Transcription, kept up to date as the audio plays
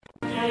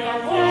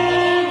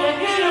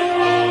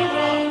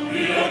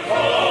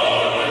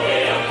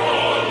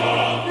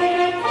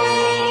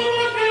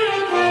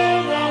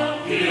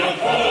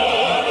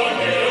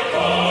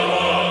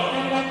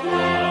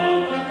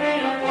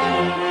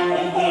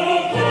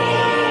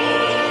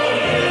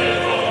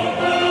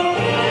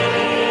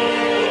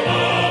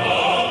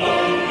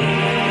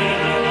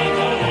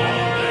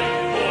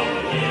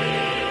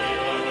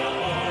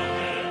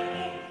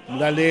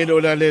Mlalelo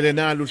olalele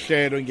nalo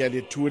uhlelo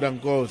ngiyalethula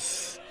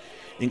Nkosi.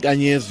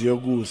 Inkanyezi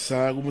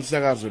yokusa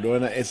kumsakazo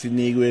lona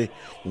esinikwe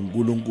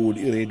uNkulunkulu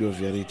iRadio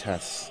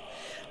Veritas.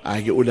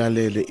 Ake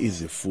ulalele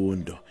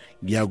izifundo.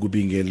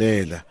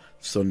 Ngiyakubingelela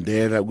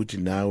sondela ukuthi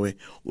nawe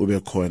ube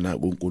khona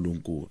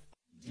kuNkulunkulu.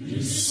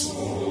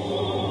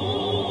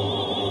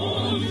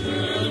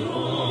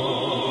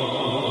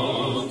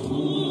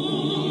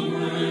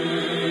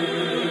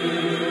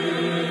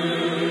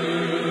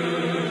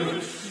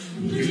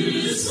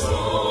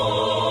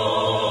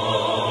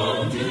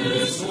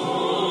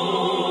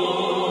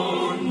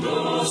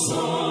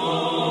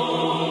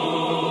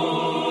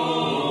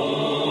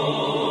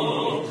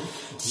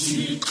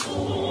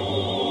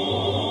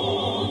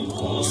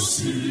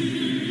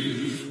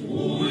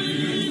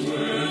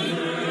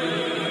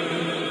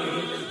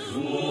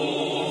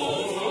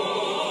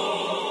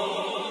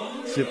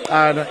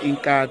 Siqala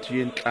inkathi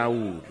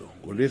yenhlawulo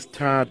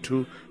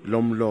ngolesithathu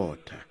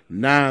lomlotha.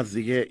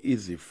 Nazi ke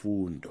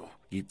izifundo.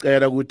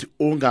 Ngicela ukuthi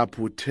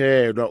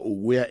ungaphuthelwa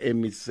ukuya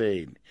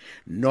emiseni.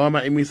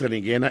 Noma imisa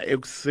lingena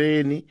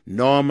ekuseni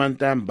noma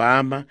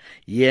ntambama,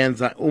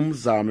 yenza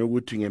umzamo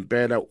ukuthi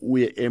ngempela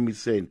uye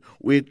emiseni.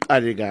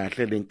 Uyiqale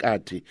kahle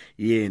lenkathi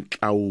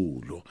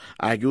yenhlawulo.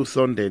 Ake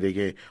usondele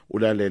ke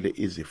ulalele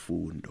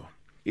izifundo.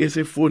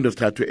 Isifundo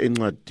sithathwe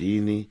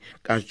encwadini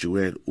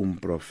kaJoel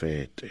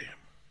umprofete.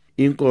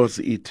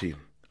 Inkosi ithi,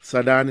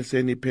 salani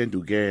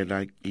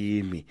seniphendukela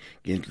kimi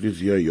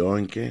ngenhliziyo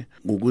yonke,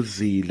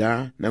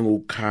 ngokuzila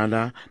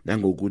nangokukhala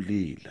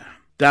nangokulila.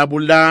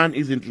 Dabulani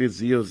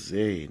izinhliziyo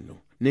zenu,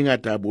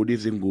 ningadabuli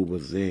izingubo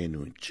zenu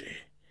nje.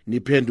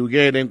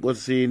 Niphendukele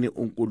eNkosini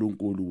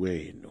uNkulunkulu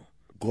wenu,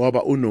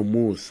 ngoba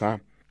unomusa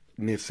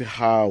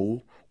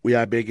nesihawu,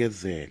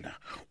 uyabekezela,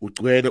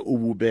 ugcwele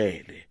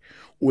ububele,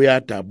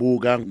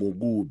 uyadabuka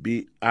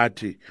ngokubi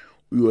athi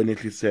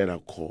uyonehlisela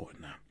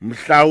khona.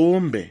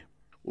 Mhlawumbe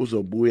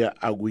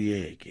uzobuya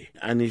akuyeke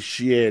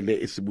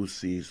anishiyele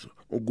isibusiso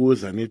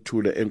ukuze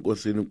nithule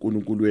eNkosini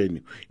uNkulunkulu wenu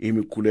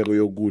imikhuleko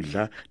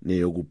yokudla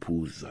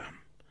neyokuphuza.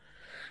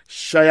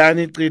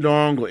 Shayani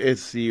icilongo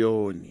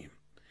eSiyoni,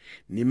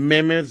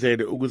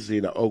 nimemezele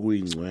ukuzila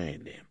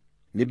okuyingcwele.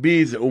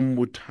 Nibize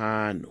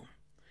umbuthano,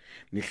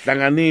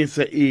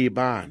 nihlanganise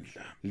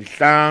ibandla,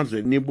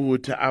 lihlanzwe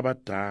nibuthe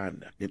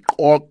abadala,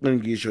 niqoqe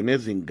ngisho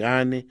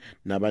nezingane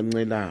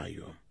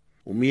nabancelayo.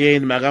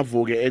 Umyeni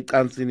makavuke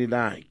ecansini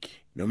lakhe,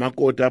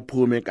 nomakoti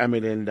aphume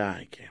ekameleni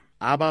lakhe.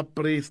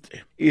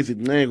 Abapriste,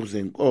 izinceku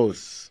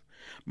zenkosi,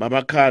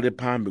 babakhale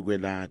phambi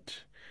kwelathi,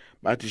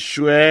 bathi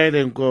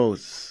shwele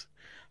Nkosi,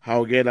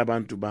 hawukela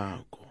abantu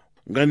bakho.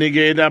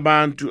 Unganikela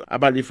abantu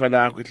abalifa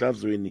lakho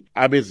ehlazweni,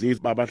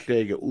 abezizi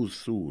babahleke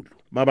usulu,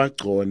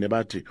 babagcone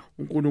bathi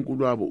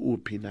uNkulunkulu wabo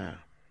uphi na?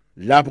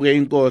 Lapho-ke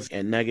inkosi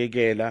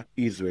enakekela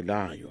izwe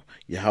layo,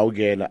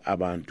 yahawukela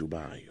abantu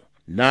bayo.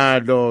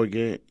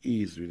 Nalo-ke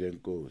izwi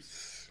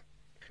lenkosi.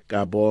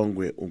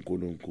 Kabongwe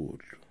uNkulunkulu.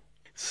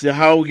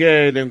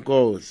 Sihawukele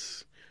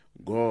Nkosi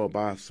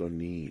ngoba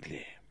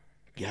sonile.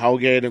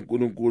 Ngihawukele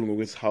uNkulunkulu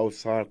ngokwesihawu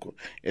sakho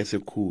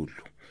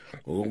esikhulu.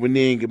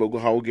 Ngokubuningi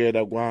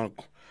bokuhawukela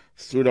kwakho,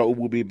 sula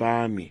ububi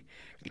bami,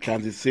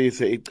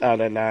 ngihlanzisise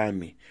icala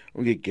lami,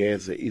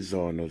 ungigeze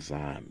izono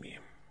zami.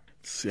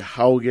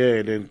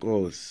 Sihawukele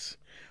Nkosi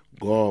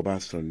ngoba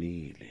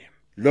sonile.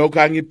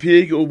 Lokho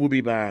angiphiki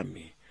ububi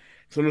bami.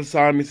 Isono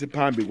sami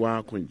siphambi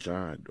kwakho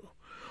njalo.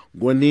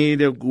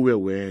 Ngonile kuwe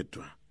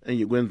wedwa,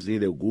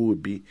 engikwenzile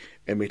kubi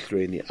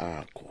emehlweni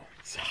akho.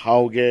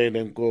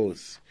 Sihawukele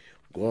Nkosi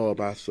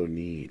ngoba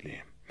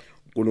sonile.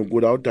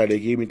 uNkulunkulu awudale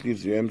kimi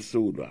inhliziyo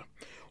emsulwa,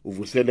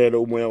 uvuselele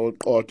umoya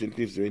oqotho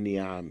enhliziyweni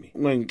yami.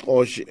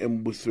 Ungangixoshi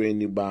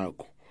embusweni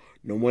bakho,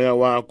 nomoya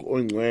wakho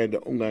ongcwele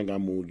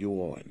ungangamuki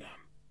wona.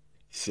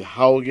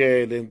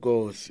 Sihawukele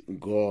Nkosi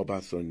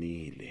ngoba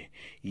sonile.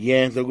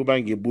 Yenza kuba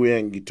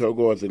ngibuye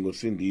ngithokoze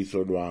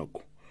ngosindiso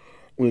lwakho.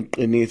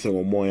 Ungiqinise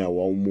ngomoya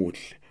wawumuhle.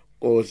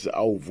 Nkosi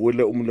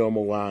awuvule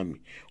umlomo wami,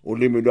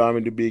 ulimi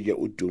lwami libike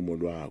udumo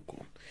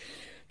lwakho.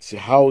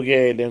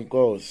 Sihawukele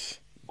Nkosi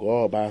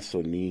ngoba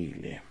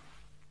sonile.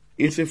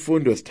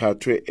 Isifundo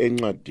sithathwe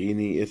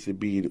encwadini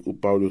yesibili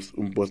uPaulus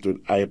umpostoli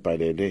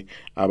ayibhalele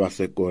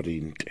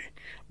abaseKorinte.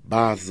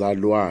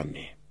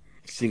 Bazalwane,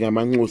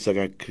 singamanxusa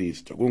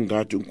kaKristu,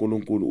 kungathi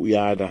uNkulunkulu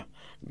uyala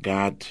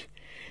ngathi,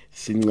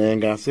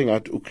 sincenga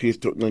sengathi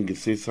uKristu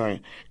uncengisisa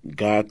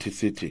ngathi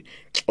sithi,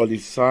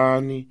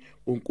 xolisani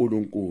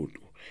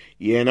uNkulunkulu.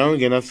 Yena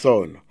ongena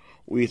sono,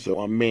 uyise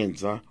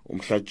wamenza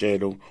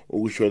umhlatshelo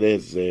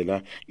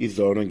ukushwelezela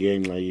izono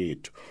ngenxa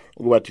yethu,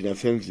 ukuba thina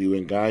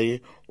senziwe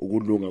ngaye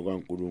ukulunga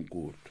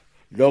kwaNkulunkulu.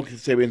 Lokho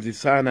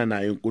sisebenzisana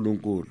naye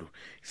uNkulunkulu.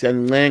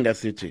 Siyancenga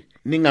sithi,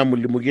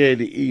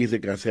 ningamulimukeli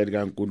izigaselo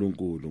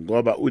likaNkulunkulu,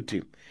 ngoba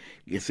uthi,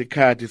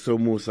 ngesikhathi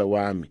somusa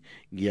wami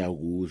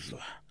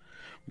ngiyakuzwa,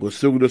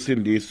 ngosuku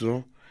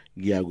losindiso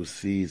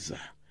ngiyakusiza.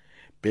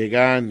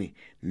 Bhekani,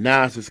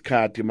 nasi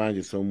isikhathi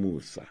manje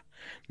somusa,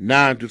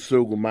 nantu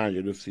usuku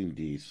manje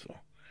losindiso.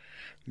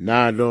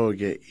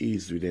 Nalo-ke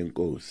izwi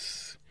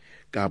lenkosi.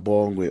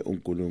 Kabongwe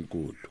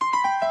uNkulunkulu.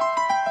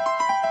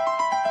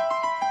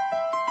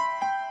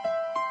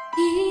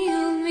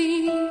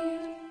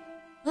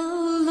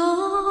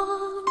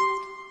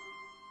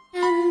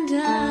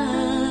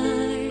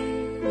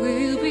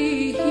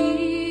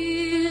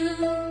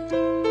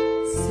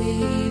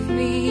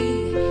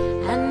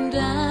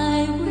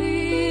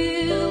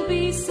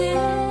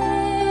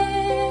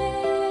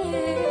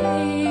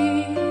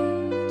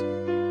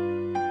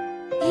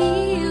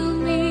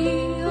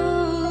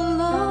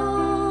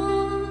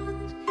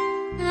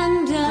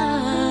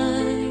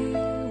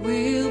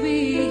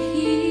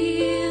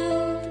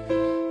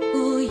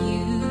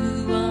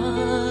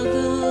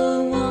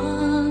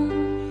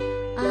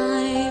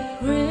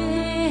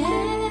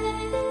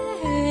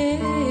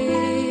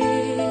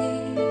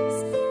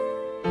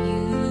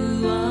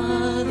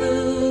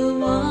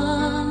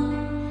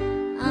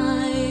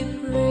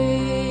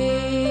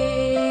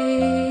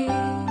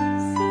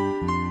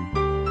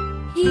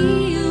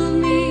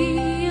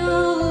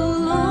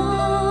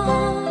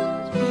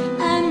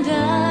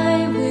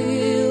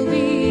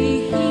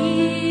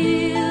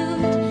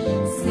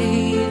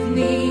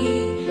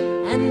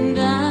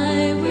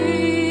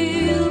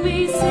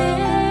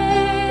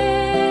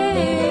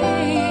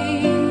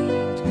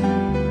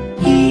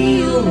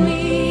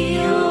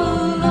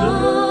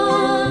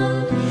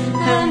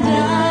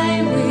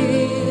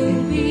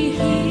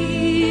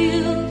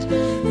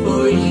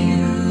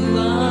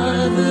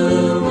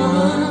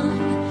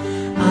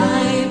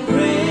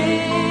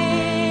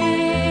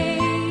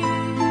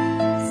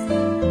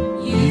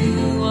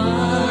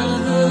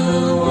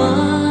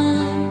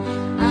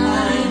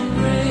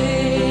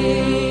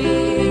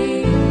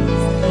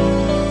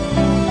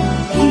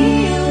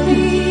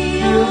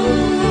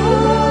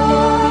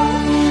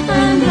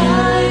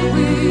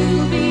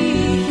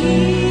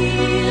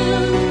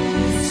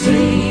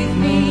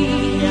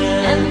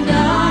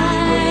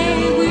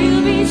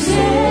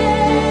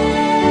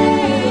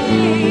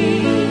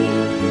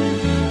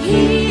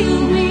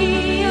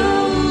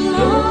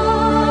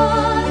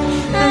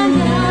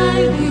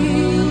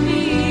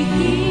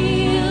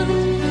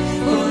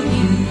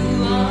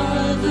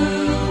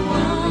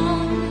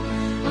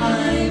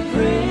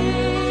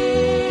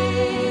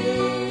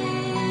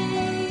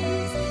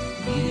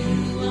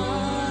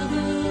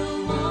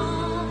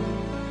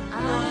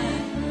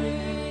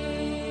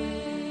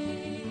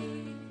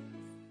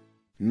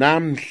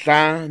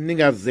 namhla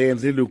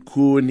ningazenzi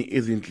lukhuni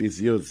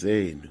izinhliziyo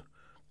zenu,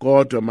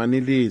 kodwa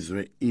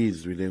manilizwe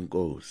izwi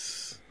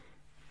lenkosi.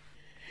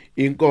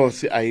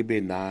 Inkosi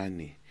ayibe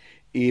nani,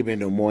 ibe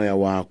nomoya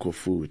wakho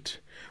futhi.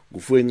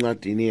 Kufuye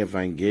incwadini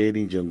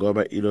yevangeli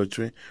njengoba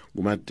ilotshwe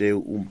nguMateyu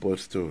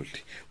umpostoli.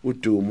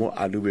 Udumo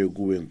alube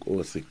kuwe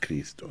Nkosi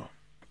Kristo.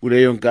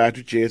 Kuleyo nkathi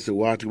uJesu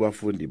wathi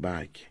kubafundi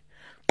bakhe,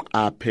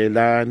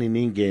 qaphelani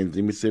ningenzi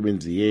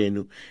imisebenzi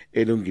yenu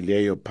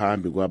elungileyo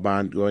phambi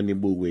kwabantu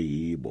onibukwe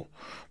yibo,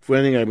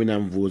 futhi ningabi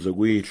namvuzo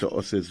kuyihlo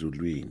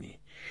osezulwini.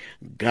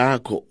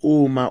 Ngakho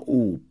uma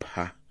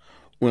upha,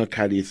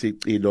 ungakhalisi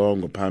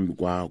icilongo phambi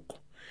kwakho,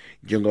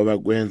 njengoba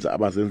kwenza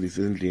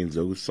abasebenzisa ezindlini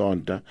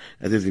zokusonta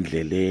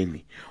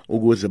ezindleleni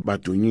ukuze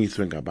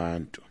badunyiswe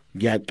ngabantu.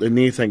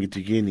 Ngiyaqinisa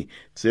ngithi kini,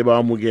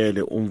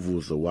 sebawamukele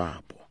umvuzo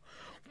wabo.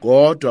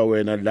 Kodwa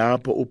wena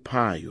lapho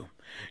uphayo,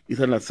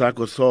 isandla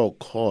sakho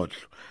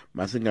sokhohlo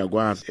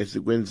masingakwazi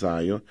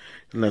esikwenzayo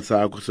isandla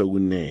sakho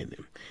sokunene.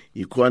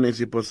 Ikhona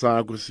isipho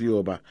sakho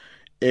siyoba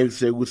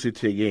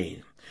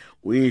esekusithekeni.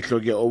 Uyihlo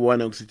ke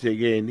obona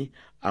kusithekeni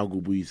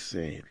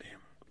akubuyisele.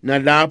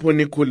 Nalapho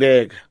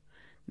nikhuleka,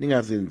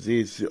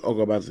 ningazenzisi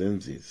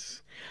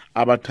okwabazenzisi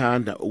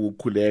abathanda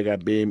ukukhuleka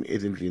bemi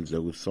ezindlini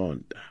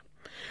zokusonta,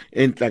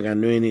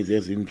 enhlanganweni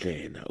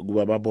zezindlela,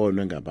 ukuba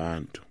babonwe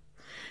ngabantu.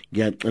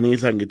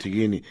 Ngiyaqinisa ngithi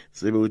kini,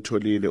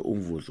 sebewutholile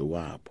umvuzo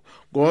wabo.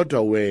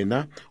 Kodwa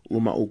wena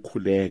uma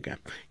ukhuleka,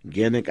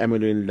 ngena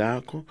ekamelweni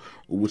lakho,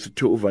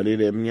 ubusithe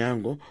uvalile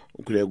emnyango,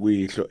 ukhuleka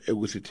kuyihlo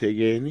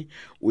ekusithekeni,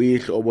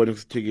 uyihlo obona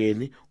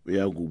kusithekeni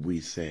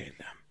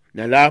uyakubuyisela.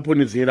 Nalapho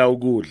nizila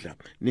ukudla,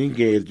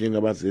 ningezi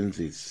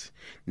njengabazenzisi,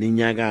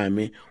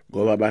 ninyakame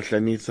ngoba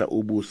bahlanisa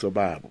ubuso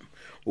babo,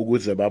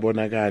 ukuze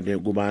babonakale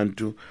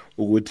kubantu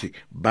ukuthi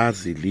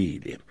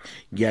bazilile.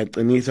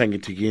 Ngiyaqinisa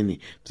ngithi kini,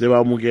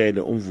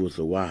 sebamukele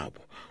umvuzo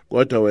wabo.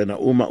 Kodwa wena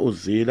uma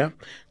uzila,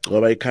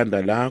 gcoba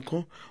ikhanda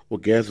lakho,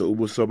 ugeze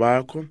ubuso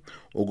bakho,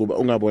 ukuba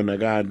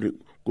ungabonakali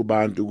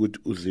kubantu ukuthi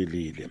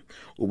uzilile,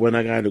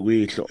 ubonakale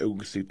kuyihlo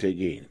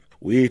ekusithekeni.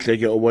 Uyihle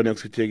ke obona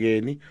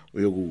kusithekeni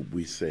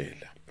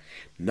uyokubuyisela.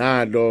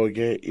 Nalo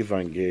ke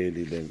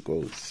ivangeli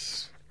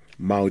lenkosi.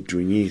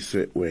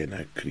 Mawudunyiswe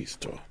wena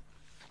Kristo.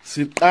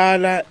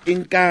 Siqala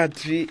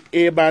inkathi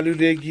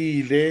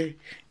ebalulekile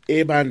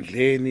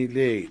ebandleni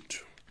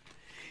lethu,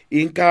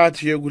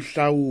 inkathi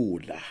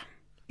yokuhlawula.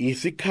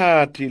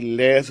 Isikhathi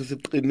leso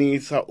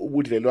siqinisa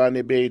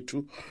ubudlelwane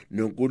bethu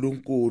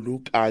noNkulunkulu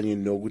kanye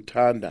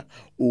nokuthanda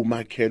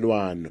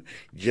umakhelwane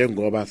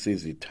njengoba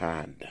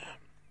sizithanda.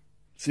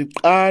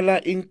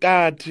 Siqala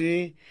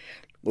inkathi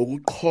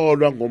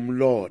ngokuqholwa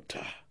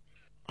ngomlotha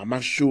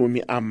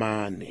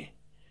 40.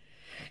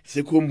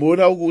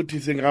 Sikhumbula ukuthi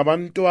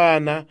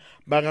singabantwana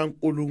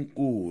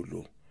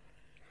bakaNkulunkulu.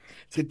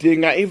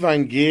 Sidinga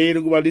ivangeli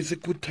ukuba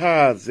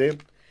lisikhuthaze,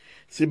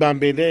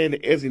 sibambelele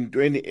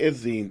ezintweni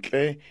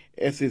ezinhle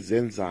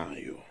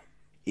esizenzayo.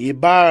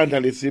 Ibandla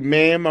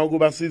lisimema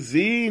ukuba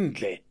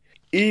sizindle,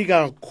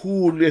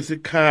 ikakhulu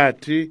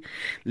lesikhathi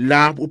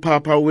lapho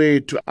uPhapa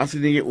wethu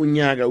asinike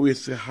unyaka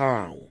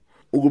wesihawu,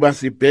 ukuba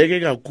sibheke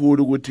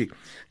kakhulu ukuthi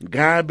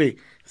ngabe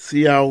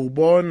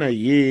siyawubona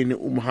yini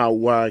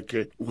umhawu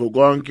wakhe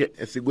konke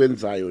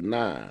esikwenzayo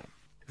na.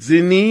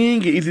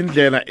 Ziningi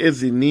izindlela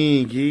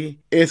eziningi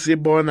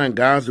esibona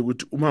ngazo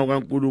ukuthi umhawu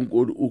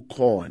kaNkulunkulu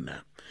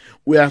ukhona,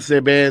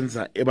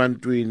 uyasebenza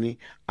ebantwini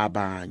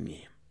abanye.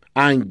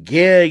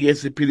 Angeke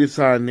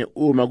siphilisane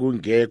uma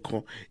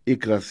kungekho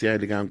igracia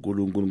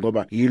likaNkulunkulu,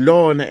 ngoba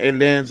yilona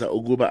elenza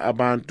ukuba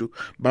abantu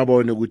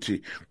babone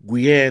ukuthi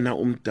kuyena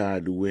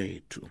umdali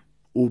wethu.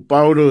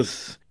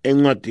 uPaulus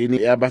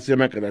encwadini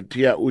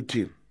yabasemaGalatiya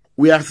uthi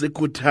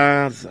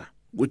uyasikhuthaza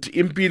ukuthi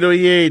impilo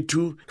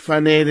yethu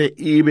kufanele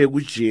ibe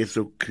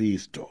kuJesu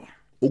Kristo,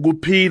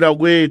 ukuphila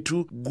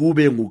kwethu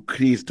kube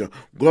nguKristo,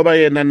 ngoba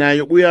yena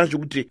naye uyasho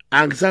ukuthi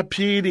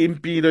angisaphili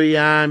impilo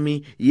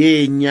yami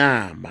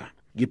yenyama,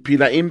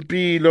 ngiphila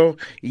impilo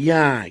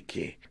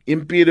yakhe,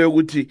 impilo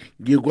yokuthi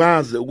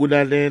ngikwazi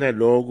ukulalela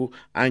lokho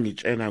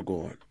angitshela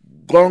kona.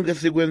 Konke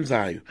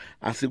sikwenzayo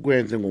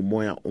asikwenze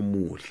ngomoya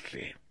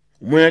omuhle.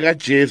 Umoya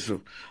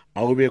kaJesu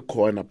awube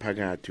khona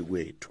phakathi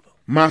kwethu.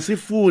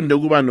 Masifunde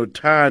ukuba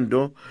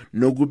nothando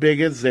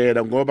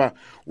nokubekezela, ngoba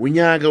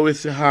unyaka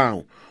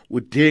wesihawu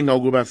udinga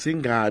ukuba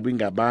singabi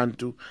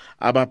ngabantu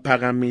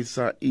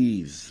abaphakamisa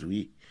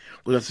izwi,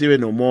 kodwa sibe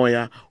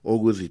nomoya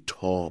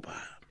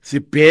okuzithoba.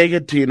 Sibheke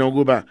thina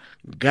ukuba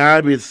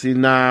ngabe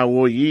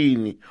sinawo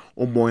yini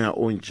umoya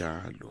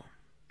onjalo.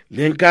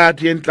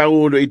 Lenkathi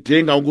yenhlawulo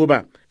idinga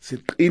ukuba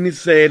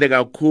siqinisele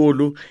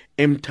kakhulu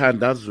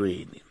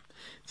emthandazweni,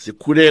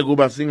 sikhuleke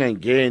kuba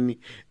singangeni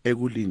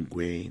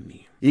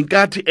ekulingweni.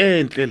 Inkathi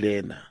enhle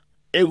lena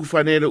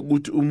ekufanele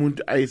ukuthi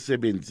umuntu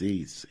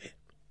ayisebenzise.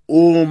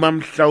 Uma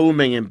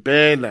mhlawume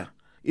ngempela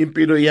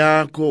impilo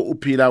yakho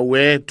uphila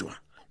wedwa,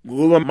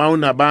 ngoba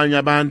mawunabanye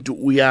abantu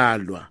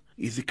uyalwa,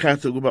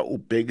 isikhathi sokuba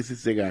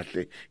ubhekisise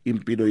kahle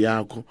impilo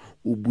yakho,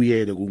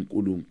 ubuyele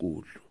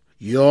kuNkulunkulu.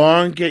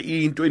 Yonke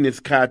into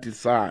inesikhathi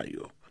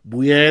sayo.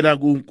 Buyela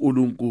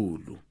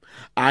kuNkulunkulu.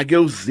 ake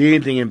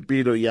uzinde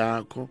ngempilo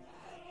yakho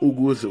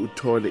ukuze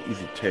uthole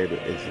izithelo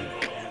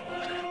ezinhle.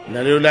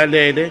 Nalelo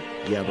lalele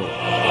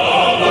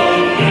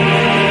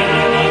ngiyabonga.